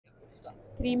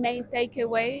three main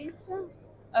takeaways.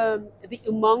 The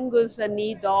humongous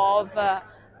need of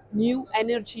new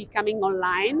energy coming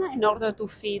online in order to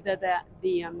feed the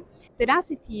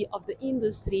tenacity of the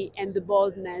industry and the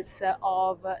boldness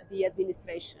of the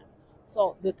administration.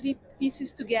 So the three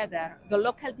pieces together, the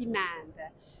local demand,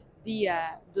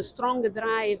 the strong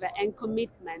drive and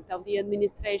commitment of the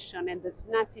administration and the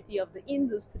tenacity of the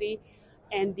industry,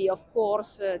 and of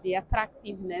course, the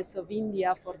attractiveness of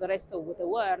India for the rest of the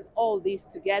world, all this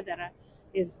together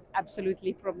is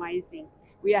absolutely promising.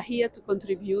 We are here to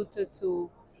contribute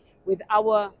with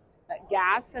our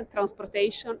gas and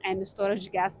transportation and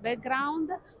storage gas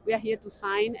background. We are here to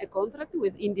sign a contract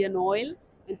with Indian Oil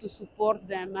and to support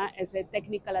them as a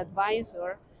technical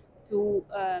advisor to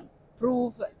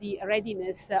prove the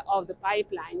readiness of the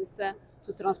pipelines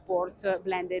to transport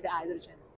blended hydrogen.